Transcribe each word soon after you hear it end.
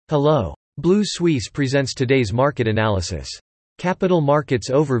Hello. Blue Suisse presents today's market analysis. Capital Markets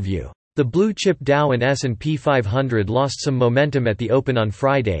Overview. The blue-chip Dow and S&P 500 lost some momentum at the open on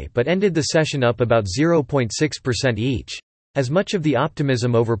Friday but ended the session up about 0.6% each, as much of the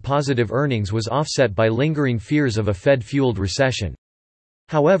optimism over positive earnings was offset by lingering fears of a Fed-fueled recession.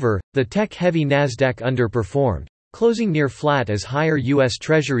 However, the tech-heavy Nasdaq underperformed, closing near flat as higher U.S.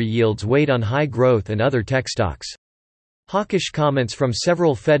 Treasury yields weighed on high growth and other tech stocks. Hawkish comments from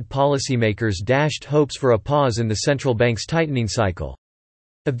several Fed policymakers dashed hopes for a pause in the central bank's tightening cycle.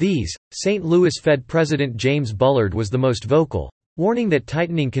 Of these, St. Louis Fed President James Bullard was the most vocal, warning that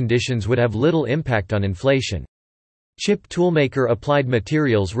tightening conditions would have little impact on inflation. Chip toolmaker Applied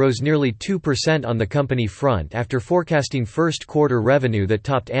Materials rose nearly 2% on the company front after forecasting first-quarter revenue that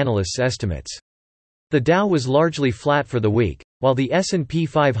topped analysts' estimates. The Dow was largely flat for the week, while the S&P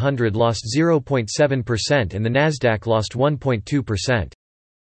 500 lost 0.7% and the Nasdaq lost 1.2%.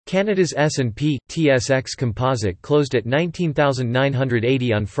 Canada's S&P/TSX Composite closed at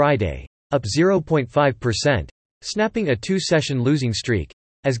 19,980 on Friday, up 0.5%, snapping a two-session losing streak,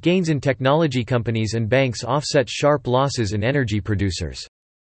 as gains in technology companies and banks offset sharp losses in energy producers.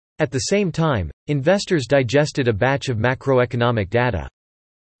 At the same time, investors digested a batch of macroeconomic data.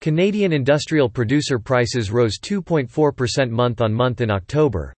 Canadian industrial producer prices rose 2.4% month-on-month in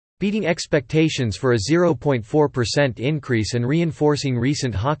October, beating expectations for a 0.4% increase and reinforcing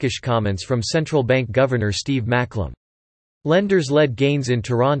recent hawkish comments from central bank governor Steve Macklem. Lenders led gains in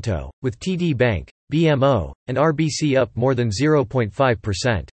Toronto, with TD Bank, BMO, and RBC up more than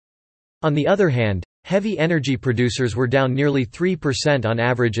 0.5%. On the other hand, heavy energy producers were down nearly 3% on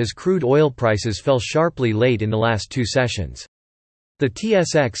average as crude oil prices fell sharply late in the last two sessions. The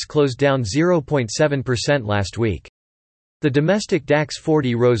TSX closed down 0.7% last week. The domestic DAX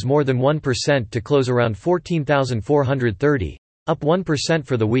 40 rose more than 1% to close around 14,430, up 1%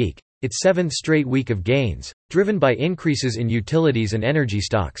 for the week, its seventh straight week of gains, driven by increases in utilities and energy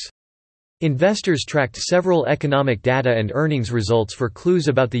stocks. Investors tracked several economic data and earnings results for clues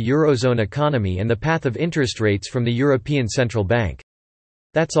about the Eurozone economy and the path of interest rates from the European Central Bank.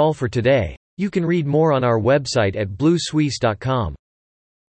 That's all for today. You can read more on our website at bluesuisse.com.